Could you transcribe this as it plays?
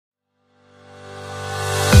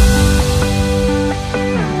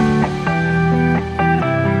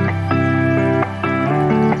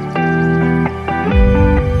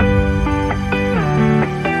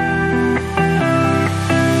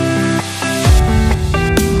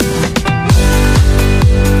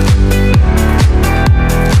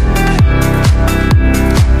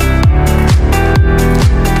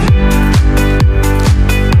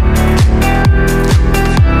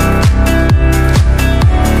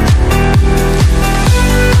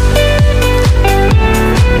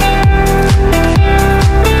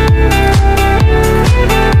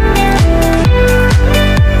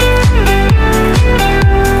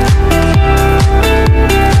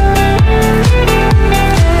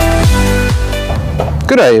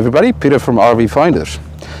Good day everybody, Peter from RVfinders.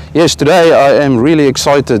 Yes, today I am really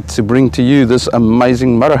excited to bring to you this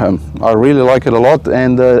amazing motorhome. I really like it a lot,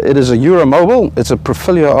 and it is a Eura Mobil. It's a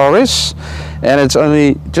Profilia RS and it's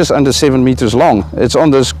only just under 7 meters long. It's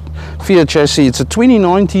on this Fiat chassis. It's a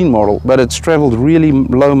 2019 model, but it's traveled really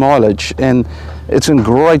low mileage and it's in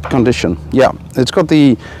great condition. Yeah, it's got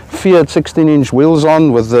the Fiat 16-inch wheels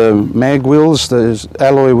on with the mag wheels, those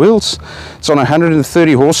alloy wheels. It's on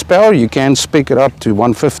 130 horsepower. You can spec it up to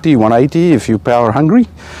 150, 180 if you're power hungry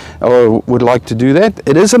or would like to do that.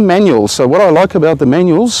 It is a manual, so what I like about the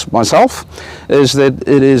manuals myself is that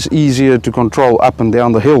it is easier to control up and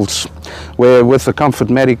down the hills, where with the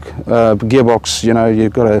Comfortmatic gearbox, you know,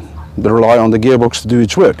 you've got to rely on the gearbox to do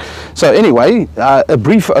its work. So anyway, a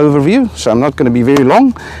brief overview, so I'm not going to be very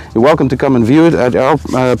long. You're welcome to come and view it at our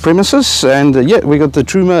premises. And yeah, we got the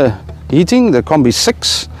Truma heating, the Combi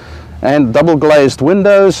 6, and double glazed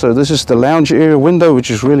windows. So this is the lounge area window, which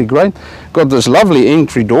is really great. Got this lovely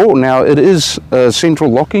entry door. Now it is central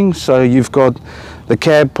locking, so you've got the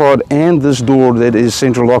cab pod and this door that is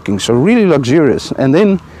central locking, so really luxurious. And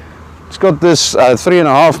then it's got this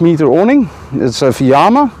 3.5 meter awning. It's a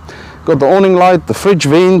Fiamma. Got the awning light, the fridge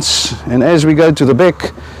vents, and as we go to the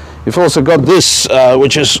back, you've also got this,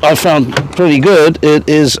 which is I found pretty good. It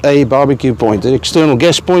is a barbecue point, an external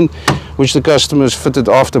gas point, which the customers fitted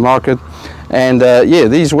aftermarket. And yeah,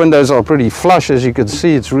 these windows are pretty flush, as you can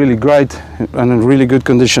see. It's really great and in really good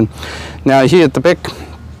condition. Now here at the back,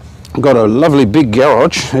 got a lovely big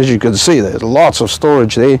garage. As you can see, there's lots of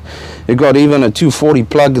storage there. You've got even a 240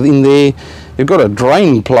 plug in there. You've got a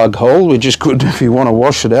drain plug hole, which is good if you want to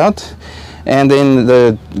wash it out. And then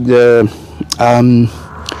the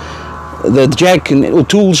jack and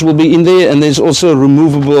tools will be in there, and there's also a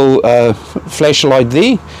removable flashlight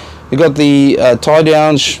there. You've got the tie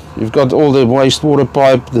downs, you've got all the wastewater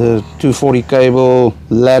pipe, the 240 cable,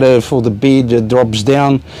 ladder for the bed that drops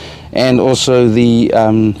down, and also the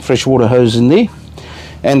freshwater hose in there.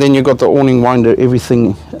 And then you've got the awning winder,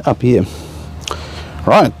 everything up here.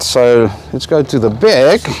 Right, so let's go to the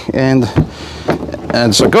back, and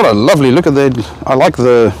so got a lovely look at that. I like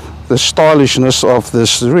the stylishness of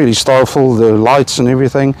this, really styleful, the lights and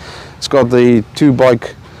everything. It's got the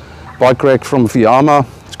bike rack from Fiamma.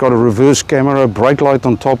 It's got a reverse camera, brake light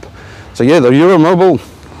on top. So yeah, the Eura Mobil,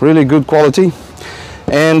 really good quality.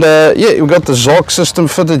 And yeah, we've got the Zoc system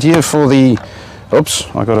fitted here for the, oops,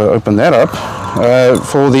 I got to open that up,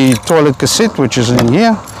 for the toilet cassette, which is in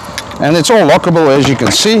here. And it's all lockable, as you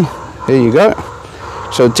can see. There you go.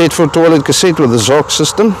 So 10-foot toilet cassette with the Zoc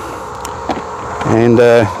system. And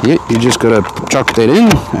yeah, you just got to chuck that in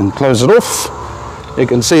and close it off. You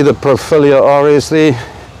can see the Profilia RS there.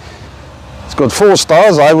 It's got 4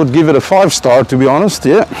 stars. I would give it a 5-star, to be honest.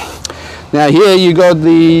 Yeah. Now here you got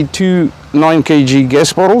the 2 9 kg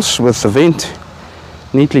gas bottles with the vent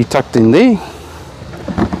neatly tucked in there.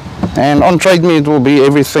 And on trade me it will be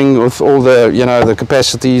everything with all the, you know, the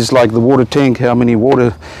capacities, like the water tank, how many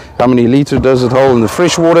litre does it hold in the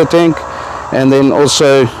fresh water tank. And then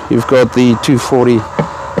also you've got the 240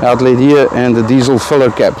 outlet here and the diesel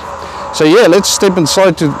filler cap. So yeah, let's step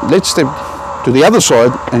to the other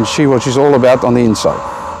side and see what she's all about on the inside.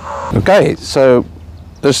 Okay, so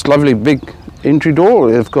this lovely big entry door,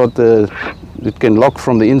 you've got it can lock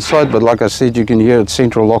from the inside, but like I said, you can hear it's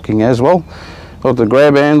central locking as well. Got the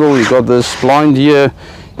grab handle, you've got this blind here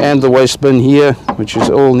and the waste bin here, which is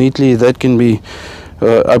all neatly, that can be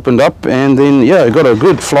opened up. And then yeah, you've got a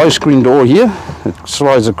good fly screen door here, it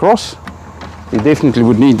slides across. You definitely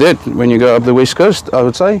would need that when you go up the west coast, I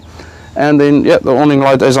would say. And then yeah, the awning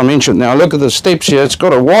light, as I mentioned. Now look at the steps here, it's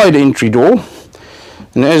got a wide entry door.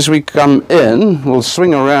 And as we come in, we'll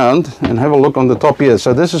swing around and have a look on the top here.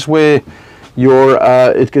 So this is where your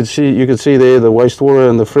you can see there the wastewater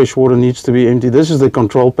and the fresh water needs to be empty. This is the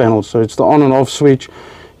control panel, so it's the on and off switch.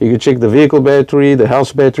 You can check the vehicle battery, the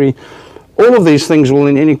house battery. All of these things will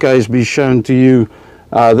in any case be shown to you.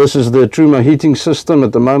 This is the Truma heating system.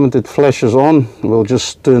 At the moment it flashes on. We'll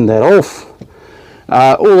just turn that off.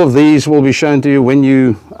 All of these will be shown to you when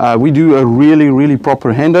we do a really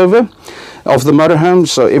proper handover of the motorhome,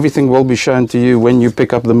 so everything will be shown to you when you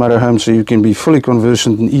pick up the motorhome, so you can be fully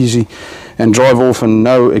conversant and easy and drive off and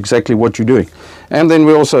know exactly what you're doing. And then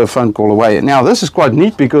we're also a phone call away. Now this is quite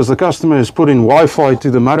neat because the customer has put in Wi-Fi to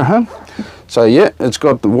the motorhome. So yeah, it's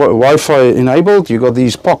got the Wi-Fi enabled. You've got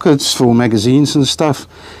these pockets for magazines and stuff,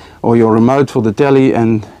 or your remote for the telly,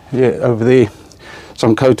 and yeah, over there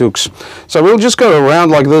some coat hooks. So we'll just go around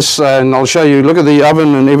like this and I'll show you. Look at the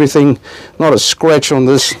oven and everything, not a scratch on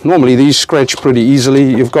this. Normally these scratch pretty easily.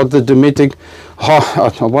 You've got the Dometic.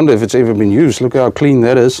 Oh, I wonder if it's ever been used. Look how clean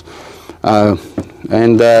that is.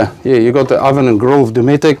 And yeah, you got the oven and grill of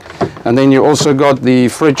Dometic, and then you also got the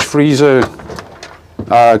fridge freezer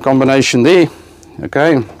combination there.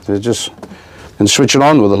 Okay, so just can switch it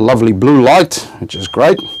on with a lovely blue light, which is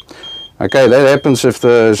great. Okay, that happens if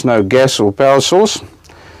there's no gas or power source.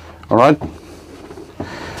 All right,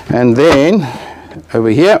 and then over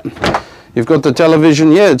here you've got the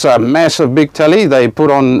television here. It's a massive big telly they put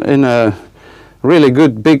on in a really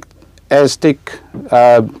good big Aztec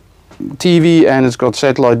TV, and it's got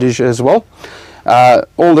satellite dish as well.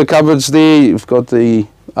 All the cupboards there, you've got the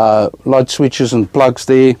light switches and plugs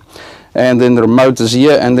there, and then the remote is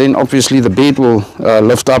here, and then obviously the bed will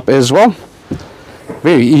lift up as well.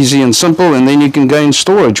 Very easy and simple, and then you can gain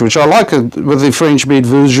storage, which I like with the French bed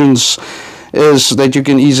versions, is that you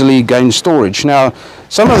can easily gain storage. Now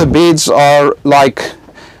some of the beds are like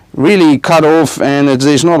really cut off, and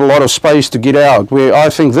there's not a lot of space to get out, where I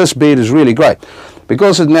think this bed is really great,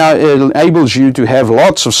 because it now enables you to have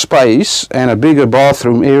lots of space and a bigger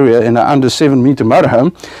bathroom area in an under 7 meter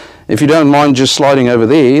motorhome. If you don't mind just sliding over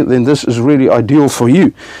there, then this is really ideal for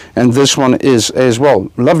you, and this one is as well.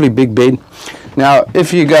 Lovely big bed. Now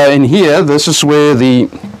if you go in here, this is where the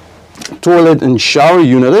toilet and shower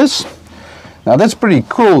unit is. Now that's pretty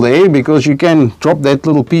cool there, because you can drop that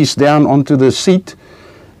little piece down onto the seat,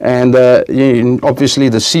 and obviously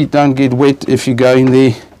the seat don't get wet if you go in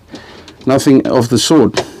there, nothing of the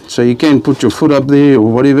sort. So you can put your foot up there or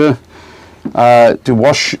whatever to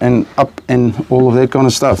wash and up and all of that kind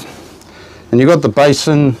of stuff. And you got the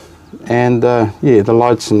basin and yeah, the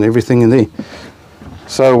lights and everything in there.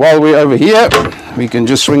 So while we're over here, we can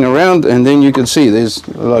just swing around, and then you can see there's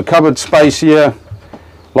a cupboard space here.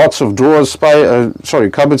 Lots of drawer space,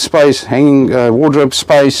 cupboard space, hanging wardrobe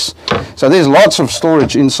space. So there's lots of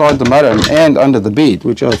storage inside the motorhome and under the bed,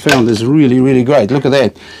 which I found is really, really great. Look at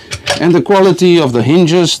that. And the quality of the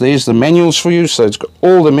hinges, there's the manuals for you. So it's got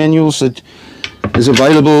all the manuals that is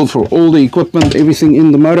available for all the equipment, everything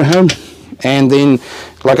in the motorhome. And then,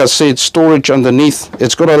 like I said, storage underneath.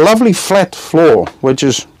 It's got a lovely flat floor, which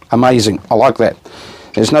is amazing. I like that.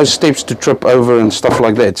 There's no steps to trip over and stuff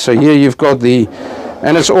like that. So here you've got the,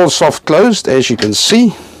 and it's all soft closed, as you can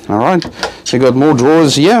see. All right, so you got more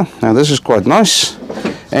drawers here. Now this is quite nice,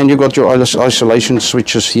 and you got your isolation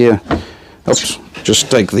switches here. Oops, just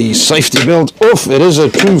take the safety belt off. It is a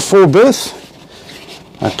true 4-berth.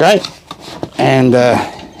 Okay, and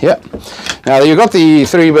yeah. Now you got the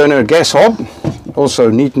 3-burner gas hob, also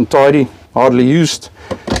neat and tidy, hardly used.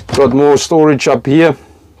 Got more storage up here.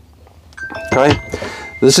 Okay,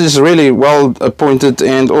 this is really well appointed,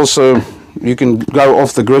 and also you can go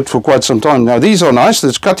off the grid for quite some time. Now these are nice,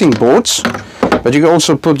 there's cutting boards, but you can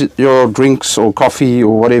also put your drinks or coffee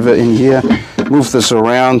or whatever in here, move this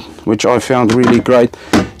around, which I found really great.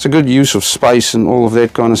 It's a good use of space and all of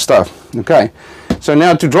that kind of stuff. Okay, so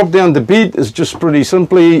now to drop down the bed is just pretty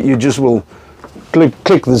simply, you just will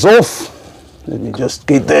click this off. Let me just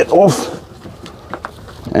get that off.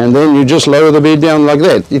 And then you just lower the bed down like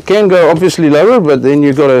that. It can go obviously lower, but then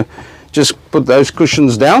you've got to just put those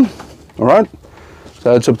cushions down. All right,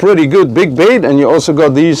 so it's a pretty good big bed, and you also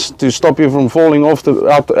got these to stop you from falling off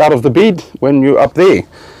out of the bed when you're up there.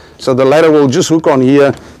 So the ladder will just hook on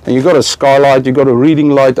here, and you got a skylight, you got a reading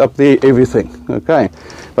light up there, everything. Okay,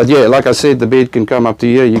 but yeah, like I said, the bed can come up to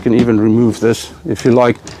here. You can even remove this if you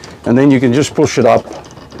like, and then you can just push it up,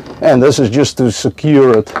 and this is just to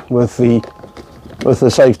secure it with the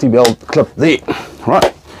safety belt clip there. All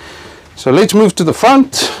right, so let's move to the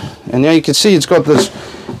front, and now you can see it's got this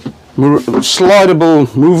slidable,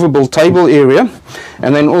 movable table area,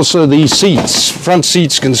 and then also the seats, front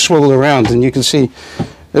seats can swivel around, and you can see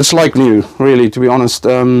it's like new, really, to be honest,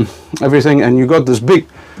 everything. And you got this big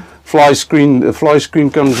fly screen. The fly screen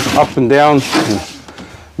comes up and down,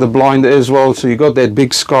 the blind as well, so you got that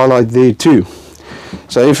big skylight there too.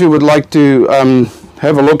 So if you would like to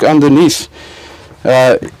have a look underneath,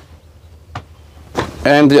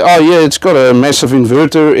 and oh yeah, it's got a massive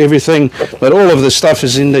inverter, everything, but all of the stuff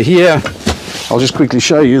is in here. I'll just quickly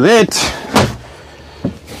show you that.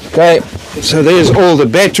 Okay, so there's all the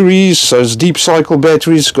batteries. So it's deep cycle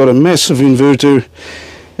batteries. It's got a massive inverter.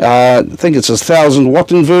 I think it's a 1000-watt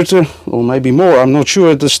inverter, or maybe more, I'm not sure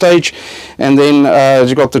at this stage. And then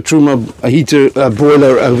you've got the Truma heater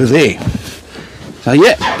boiler over there. So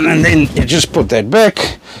yeah, and then you just put that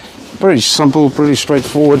back. Pretty simple, pretty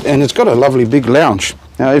straightforward, and it's got a lovely big lounge.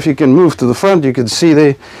 Now if you can move to the front, you can see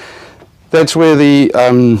there, that's where the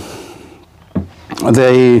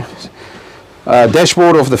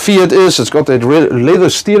dashboard of the Fiat is. It's got that leather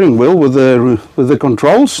steering wheel with the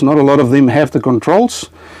controls. Not a lot of them have the controls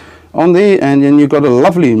on there, and then you've got a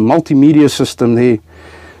lovely multimedia system there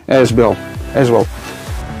as well. as well.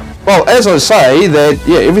 Well, as I say, that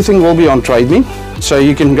yeah, everything will be on Trade Me, so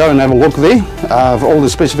you can go and have a look there for all the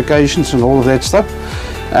specifications and all of that stuff.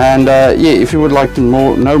 And yeah, if you would like to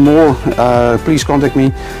know more, please contact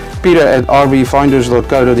me,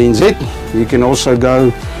 peter@rvfinders.co.nz. You can also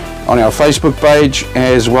go on our Facebook page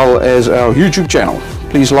as well as our YouTube channel.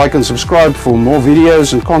 Please like and subscribe for more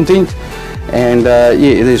videos and content. And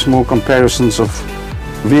yeah, there's more comparisons of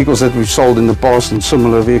vehicles that we've sold in the past and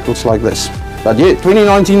similar vehicles like this. But yeah,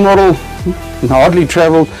 2019 model, hardly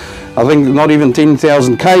traveled, I think not even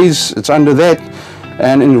 10,000 Ks, it's under that,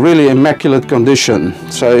 and in really immaculate condition.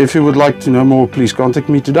 So if you would like to know more, please contact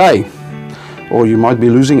me today, or you might be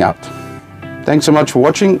losing out. Thanks so much for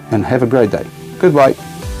watching and have a great day. Goodbye.